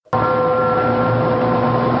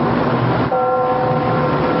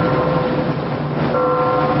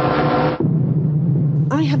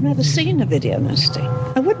seen a video nasty.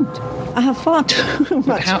 I wouldn't. I have far too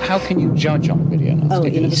much. How can you judge on video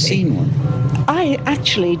nasty? You've never seen one. I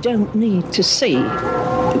actually don't need to see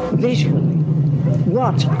visually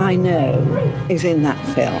what I know is in that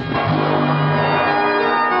film.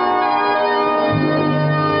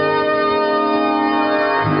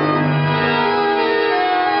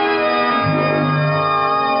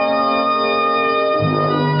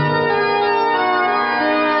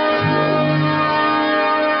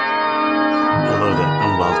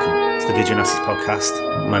 Oasis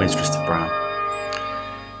podcast. My name's Christopher Brown.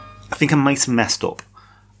 I think I might have messed up.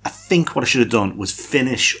 I think what I should have done was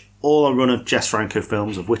finish all a run of Jess Franco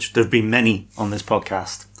films, of which there have been many on this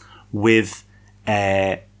podcast, with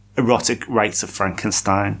Erotic Rites of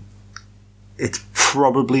Frankenstein. It's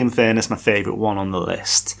probably, in fairness, my favourite one on the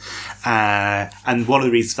list. And one of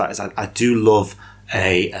the reasons for that is I do love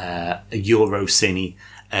a Euro cine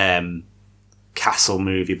castle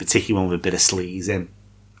movie, particularly one with a bit of sleaze in.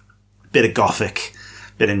 Bit of gothic,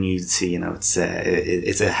 bit of nudity, you know, it's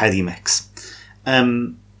a heady mix.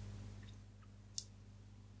 And,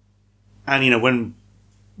 you know, when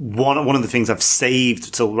one of the things I've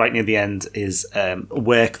saved till right near the end is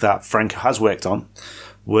work that Franco has worked on,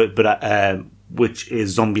 which is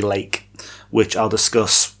Zombie Lake, which I'll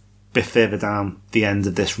discuss a bit further down the end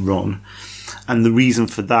of this run. And the reason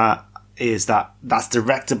for that is that that's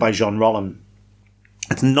directed by Jean Rollin.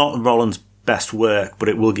 It's not Rollin's best work, but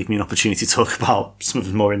it will give me an opportunity to talk about some of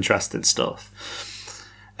the more interesting stuff.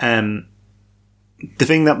 The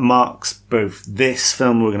thing that marks both this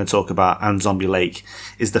film we're going to talk about and Zombie Lake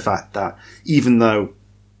is the fact that even though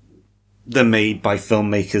they're made by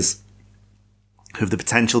filmmakers who have the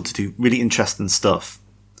potential to do really interesting stuff,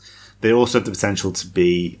 they also have the potential to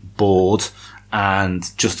be bored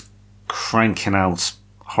and just cranking out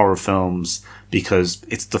horror films because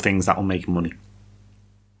it's the things that will make money.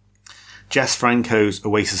 Jess Franco's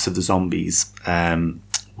Oasis of the Zombies,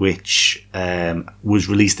 which was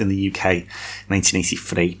released in the UK in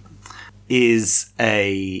 1983, is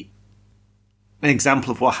an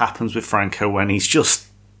example of what happens with Franco when he's just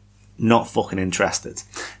not fucking interested.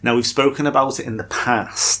 Now, we've spoken about it in the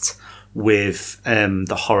past with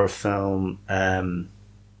the horror film,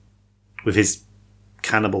 with his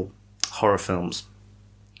cannibal horror films,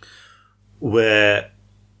 where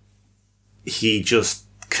he just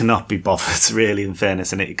cannot be bothered, really, in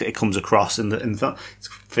fairness, and it comes across in the film. It's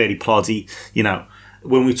fairly ploddy, you know.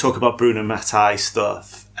 When we talk about Bruno Mattei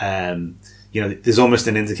stuff, you know, there's almost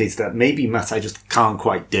an indicator that maybe Mattei just can't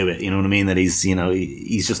quite do it. You know what I mean? That he's, you know,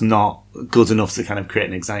 he's just not good enough to kind of create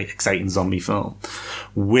an exciting zombie film.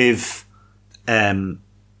 With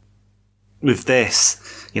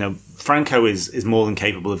this, you know, Franco is more than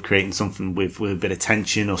capable of creating something with a bit of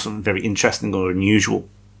tension or something very interesting or unusual.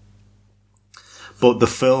 But the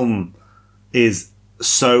film is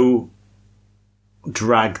so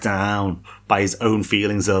dragged down by his own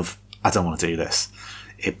feelings of, I don't want to do this.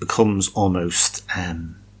 It becomes almost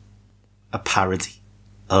a parody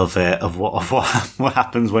of what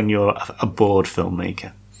happens when you're a bored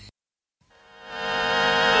filmmaker.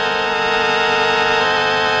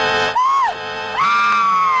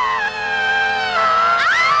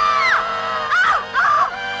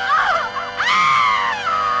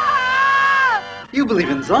 You believe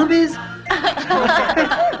in zombies?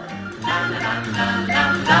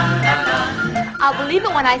 I'll believe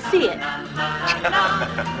it when I see it.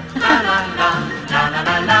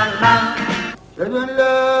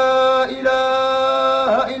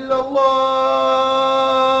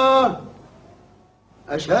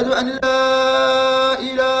 أشهد أن لا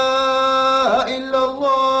إله إلا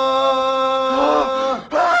الله.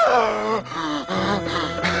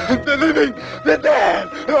 The living, the dead.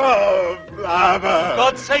 Oh, Baba.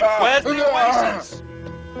 God's sake, where's the Oasis?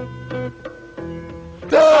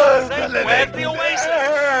 God's sake, where's the Oasis?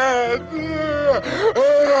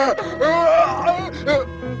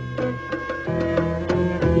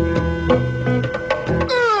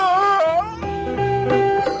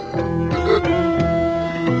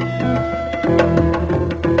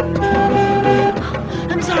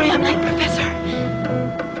 I'm sorry, I'm late, Professor.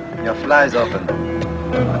 Your fly's open.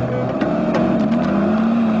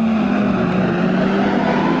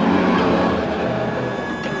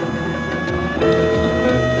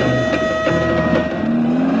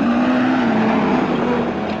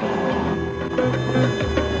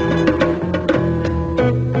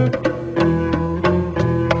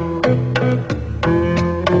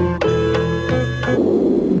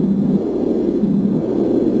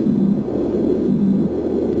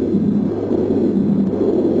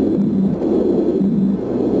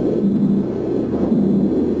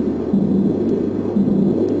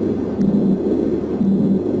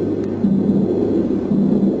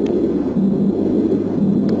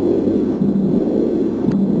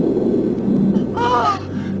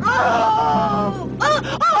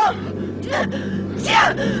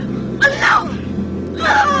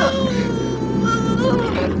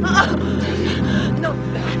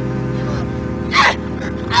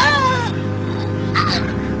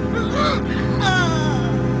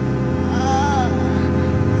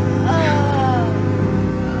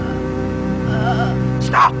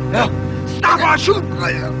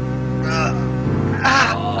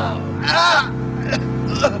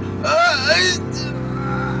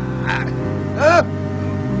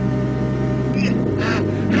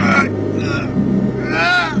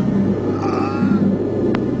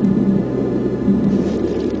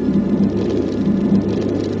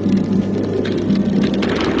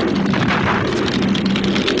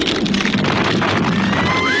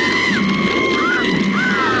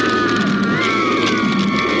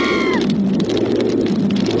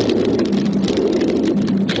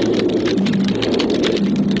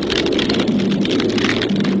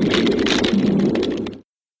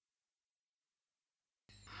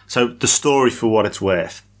 So the story, for what it's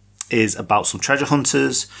worth, is about some treasure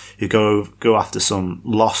hunters who go after some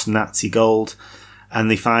lost Nazi gold,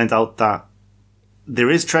 and they find out that there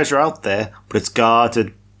is treasure out there, but it's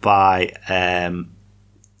guarded by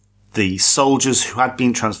the soldiers who had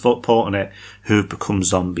been transporting it, who have become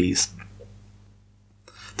zombies.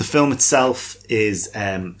 The film itself is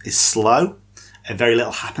slow, and very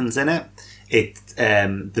little happens in it.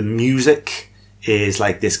 The music is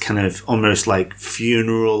like this kind of almost like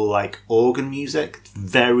funeral like organ music. It's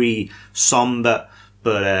very somber,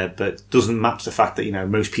 but doesn't match the fact that, you know,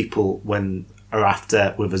 most people when are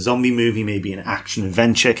after with a zombie movie, maybe an action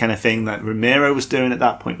adventure kind of thing that Romero was doing at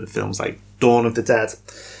that point with films like Dawn of the Dead.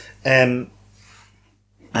 And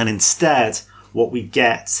instead what we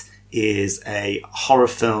get is a horror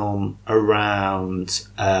film around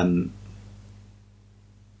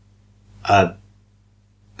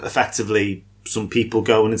effectively some people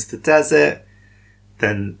going into the desert,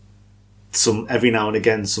 then every now and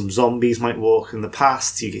again some zombies might walk in the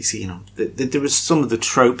past. You can see, you know, there was some of the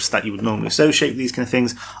tropes that you would normally associate with these kind of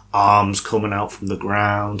things, arms coming out from the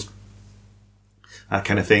ground, that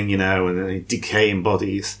kind of thing, you know, and then decaying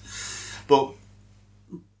bodies. But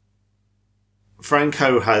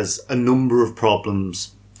Franco has a number of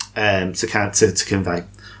problems to convey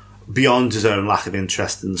beyond his own lack of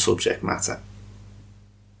interest in the subject matter.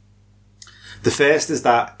 The first is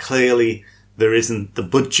that clearly there isn't the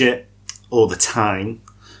budget or the time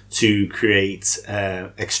to create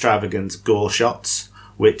extravagant gore shots,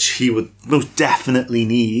 which he would most definitely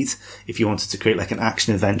need if you wanted to create like an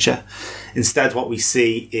action adventure. Instead, what we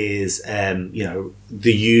see is, you know,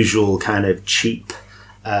 the usual kind of cheap,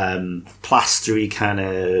 plastery kind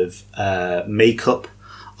of makeup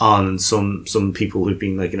on some people who've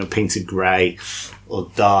been, like, you know, painted grey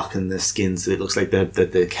or darken their skin so it looks like they're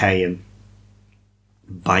decaying,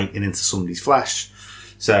 biting into somebody's flesh.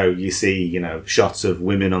 So you see, you know, shots of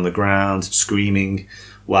women on the ground screaming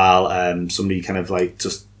while somebody kind of like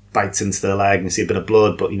just bites into their leg and you see a bit of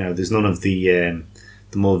blood, but, you know, there's none of the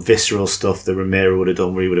more visceral stuff that Romero would have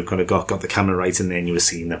done, where he would have kind of got the camera right in there and you were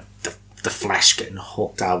seeing the flesh getting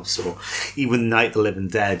hooked out. Or even Night of the Living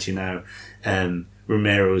Dead, you know,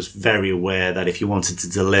 Romero was very aware that if you wanted to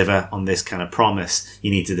deliver on this kind of promise,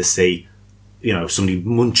 you needed to see, you know, somebody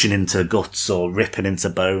munching into guts or ripping into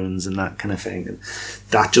bones and that kind of thing. And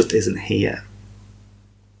that just isn't here.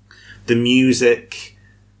 The music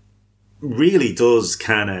really does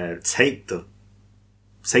kind of take the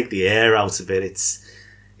air out of it.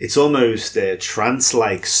 It's almost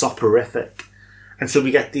trance-like, soporific. And so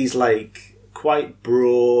we get these like quite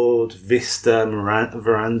broad vista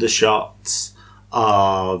veranda shots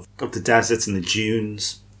of the desert and the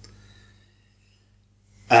dunes.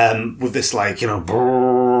 With this, like, you know,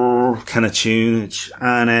 kind of tune,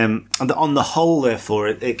 and on the whole, therefore,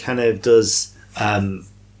 it kind of does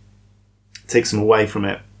take some away from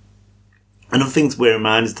it. Another thing to bear in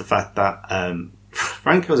mind is the fact that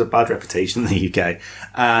Franco has a bad reputation in the UK,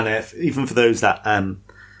 and even for those that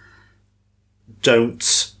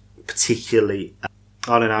don't particularly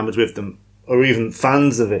aren't enamoured with them or even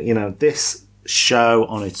fans of it, you know, this show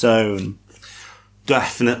on its own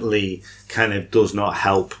definitely kind of does not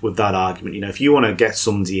help with that argument. You know, if you want to get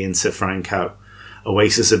somebody into Franco,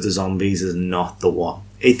 Oasis of the Zombies is not the one.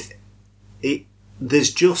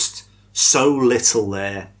 There's just so little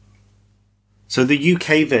there. So the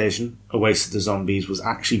UK version, Oasis of the Zombies, was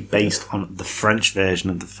actually based on the French version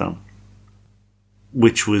of the film,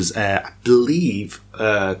 which was, I believe,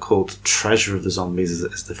 called Treasure of the Zombies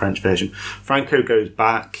is the French version. Franco goes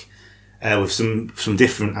back with some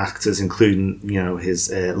different actors, including, you know, his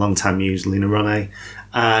longtime muse Lina Romay,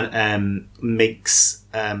 and makes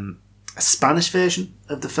a Spanish version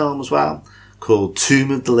of the film as well, called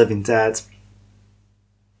Tomb of the Living Dead,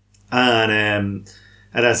 and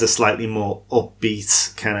it has a slightly more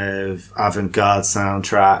upbeat kind of avant-garde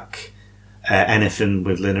soundtrack. Anything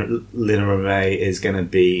with Lina Romay is going to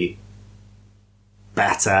be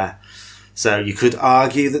better. So you could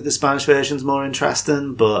argue that the Spanish version's more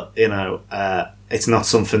interesting, but, you know, it's not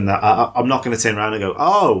something that I'm not going to turn around and go,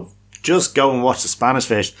 oh, just go and watch the Spanish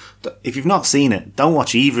version. If you've not seen it, don't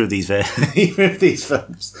watch either of these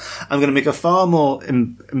films. I'm going to make a far more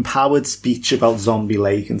empowered speech about Zombie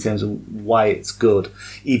Lake in terms of why it's good.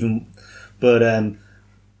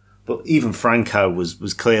 But even Franco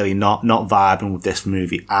was clearly not vibing with this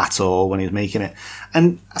movie at all when he was making it.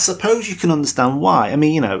 And I suppose you can understand why. I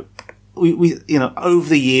mean, we over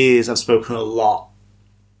the years I've spoken a lot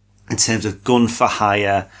in terms of gun for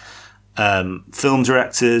hire film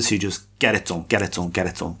directors who just get it done, get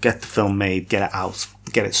the film made, get it out,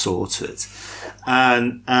 get it sorted.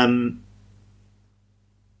 And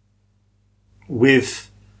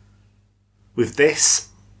with this,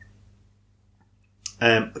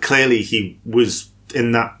 clearly he was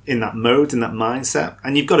in that mode, in that mindset.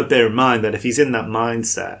 And you've got to bear in mind that if he's in that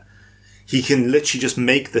mindset, he can literally just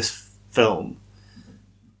make this film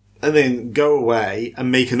and then go away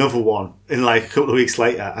and make another one in like a couple of weeks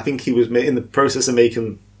later. I think he was in the process of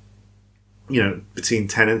making, between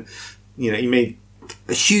 10 and, he made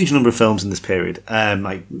a huge number of films in this period,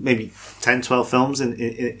 like maybe 10, 12 films in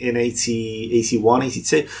 80, 81,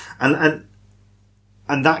 82.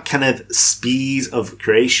 And that kind of speed of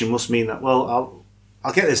creation must mean that, well,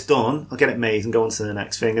 I'll get this done, I'll get it made and go on to the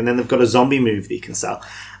next thing. And then they've got a zombie movie they can sell.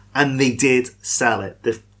 And they did sell it.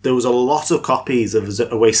 There was a lot of copies of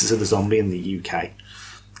Oasis of the Zombie in the UK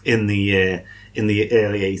in the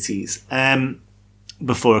early 80s,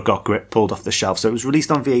 before it got pulled off the shelf. So it was released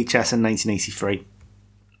on VHS in 1983.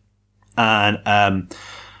 And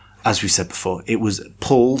as we said before, it was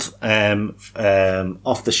pulled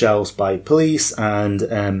off the shelves by police,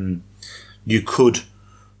 and you could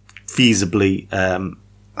feasibly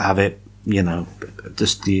have it,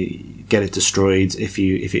 just get it destroyed if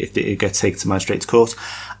it gets taken to magistrate's court.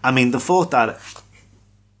 I mean, the thought that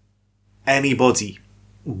anybody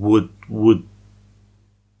would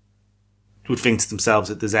think to themselves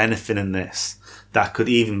that there's anything in this that could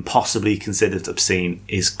even possibly be considered obscene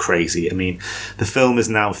is crazy. I mean, the film is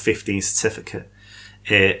now a 15 certificate.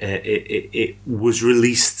 It was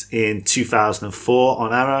released in 2004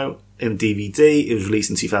 on Arrow in DVD. It was released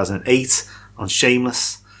in 2008 on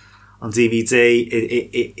Shameless on DVD.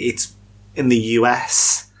 It's in the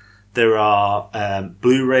US. There are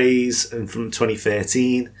Blu-rays from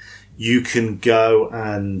 2013. You can go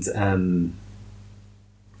and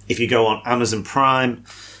if you go on Amazon Prime,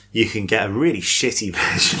 you can get a really shitty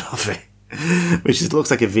version of it, which just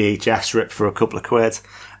looks like a VHS rip for a couple of quid.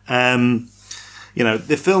 The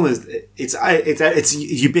film it's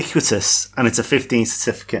ubiquitous, and it's a 15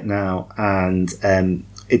 certificate now, and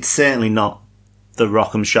it's certainly not the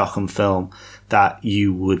Rock'em Shock'em film that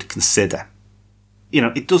you would consider.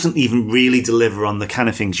 It doesn't even really deliver on the kind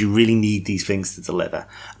of things you really need these things to deliver.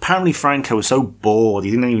 Apparently Franco was so bored,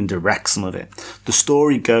 he didn't even direct some of it. The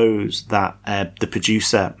story goes that the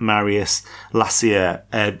producer, Marius Lassier,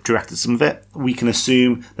 directed some of it. We can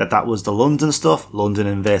assume that was the London stuff, London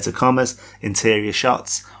inverted commas, interior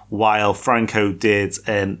shots, while Franco did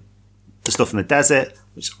the stuff in the desert,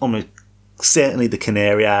 which is almost certainly the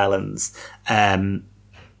Canary Islands,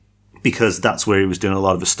 because that's where he was doing a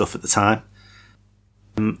lot of the stuff at the time.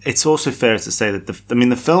 It's also fair to say that the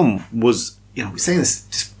film was, we're saying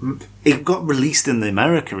this, it got released in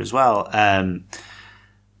America as well.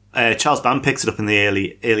 Charles Band picked it up in the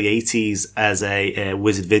early 80s as a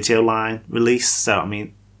Wizard Video Line release. So, I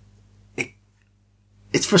mean,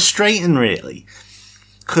 it's frustrating, really,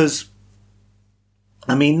 because,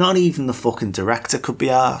 I mean, not even the fucking director could be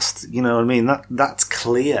asked. You know what I mean? That's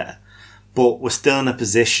clear. But we're still in a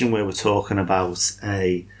position where we're talking about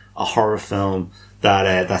a horror film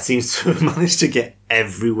that seems to have managed to get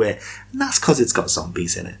everywhere, and that's because it's got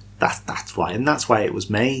zombies in it. That's why, and that's why it was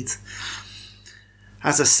made.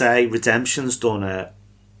 As I say, Redemption's done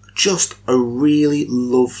just a really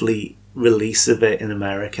lovely release of it in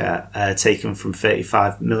America, taken from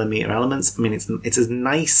 35mm elements. I mean, it's as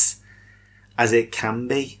nice as it can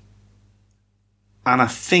be. And I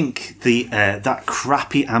think that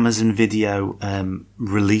crappy Amazon Video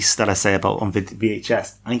release that I say about on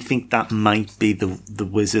VHS, I think that might be the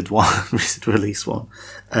Wizard one, Wizard release one.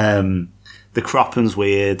 The cropping's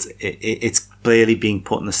weird. It's clearly being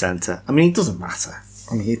put in the centre. I mean, it doesn't matter.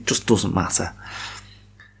 I mean, it just doesn't matter.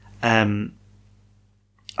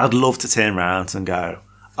 I'd love to turn around and go,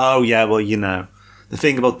 oh yeah, well, the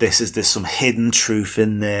thing about this is there's some hidden truth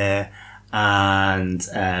in there, and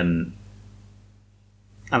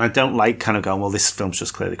I don't like kind of going, well, this film's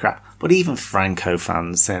just clearly crap. But even Franco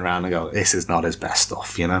fans turn around and go, this is not his best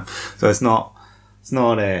stuff, So it's not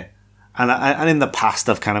And in the past,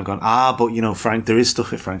 I've kind of gone, but, you know, there is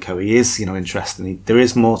stuff with Franco. He is, you know, interesting. There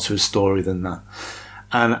is more to his story than that.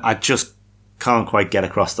 And I just can't quite get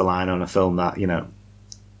across the line on a film that, you know,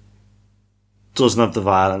 doesn't have the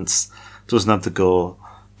violence, doesn't have the gore,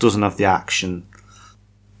 doesn't have the action,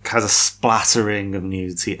 has a splattering of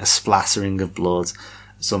nudity, a splattering of blood,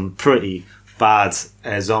 some pretty bad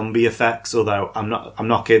zombie effects. Although I'm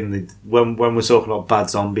not kidding. When we're talking about bad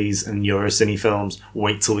zombies and Eurocine films,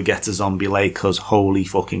 wait till we get to Zombie Lake, because holy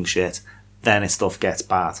fucking shit, then his stuff gets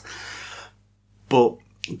bad. But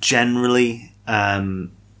generally,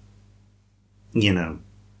 you know,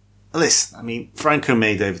 listen, I mean, Franco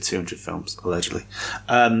made over 200 films, allegedly.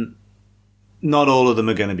 Not all of them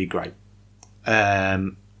are going to be great.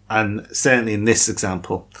 And certainly in this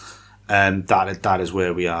example, that is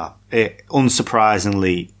where we are. It,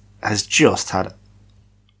 unsurprisingly, has just had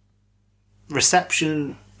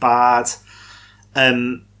reception bad.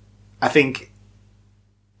 I think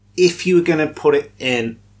if you were going to put it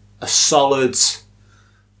in a solid,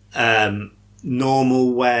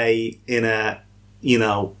 normal way, in a, you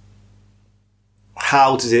know,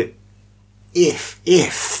 how does it, if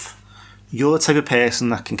you're the type of person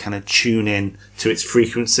that can kind of tune in to its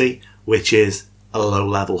frequency, which is a low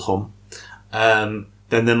level hum,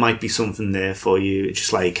 then there might be something there for you. It's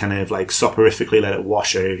just like kind of like soporifically let it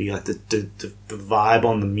wash over you, like the vibe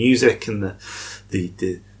on the music and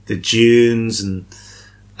the tunes and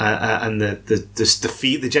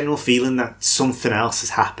the general feeling that something else is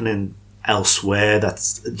happening elsewhere.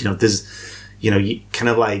 That's, you know, there's, you know, you kind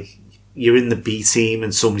of like, you're in the B team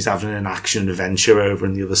and somebody's having an action adventure over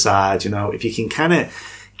on the other side. You know, if you can kind of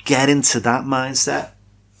get into that mindset,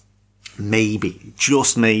 maybe,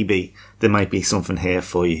 just maybe, there might be something here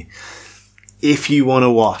for you. If you want to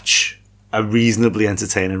watch a reasonably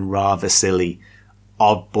entertaining, rather silly,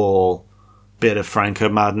 oddball bit of Franco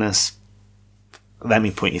madness, let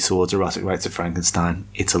me point you towards Erotic Rites of Frankenstein.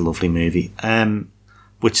 It's a lovely movie,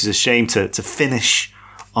 which is a shame to finish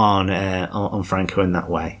on Franco in that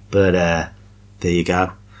way. But there you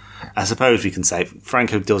go. I suppose we can say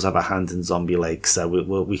Franco does have a hand in Zombie Lake, so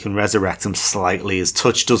we can resurrect him slightly. His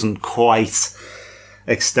touch doesn't quite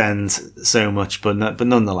extend so much, but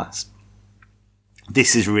nonetheless,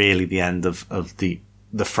 this is really the end of the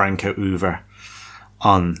Franco oeuvre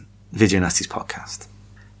on Video Nasties podcast.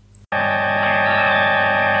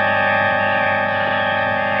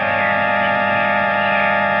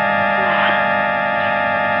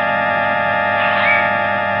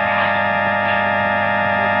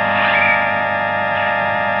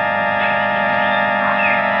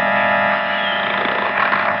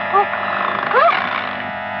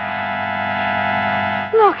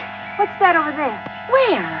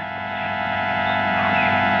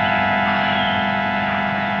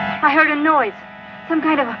 I heard a noise. Some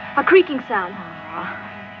kind of a creaking sound.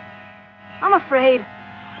 I'm afraid.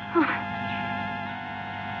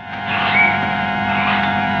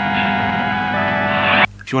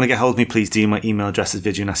 If you want to get hold of me, please do. My email address is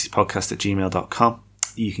videonastiespodcast@gmail.com.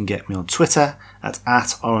 You can get me on Twitter at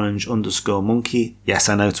 @orange_monkey. Yes,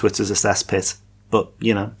 I know Twitter's a cesspit, but,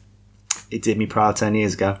 you know, it did me proud 10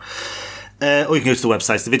 years ago. Or you can go to the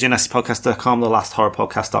website, thevideonastiespodcast.com,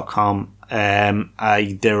 thelastHorrorPodcast.com.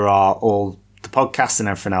 There are all the podcasts and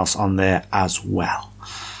everything else on there as well.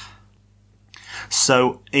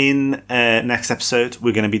 So in next episode,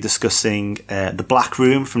 we're going to be discussing The Black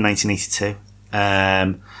Room from 1982.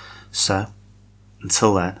 So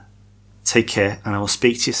until then, take care, and I will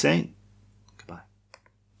speak to you soon. Goodbye.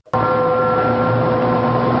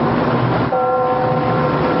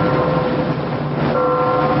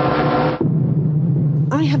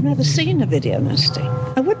 I have never seen a video nasty.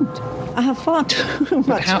 I wouldn't. I have far too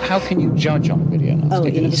much. How can you judge on video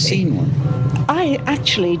nasty? You've never seen one. I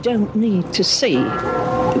actually don't need to see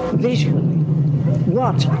visually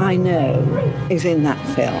what I know is in that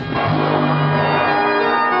film.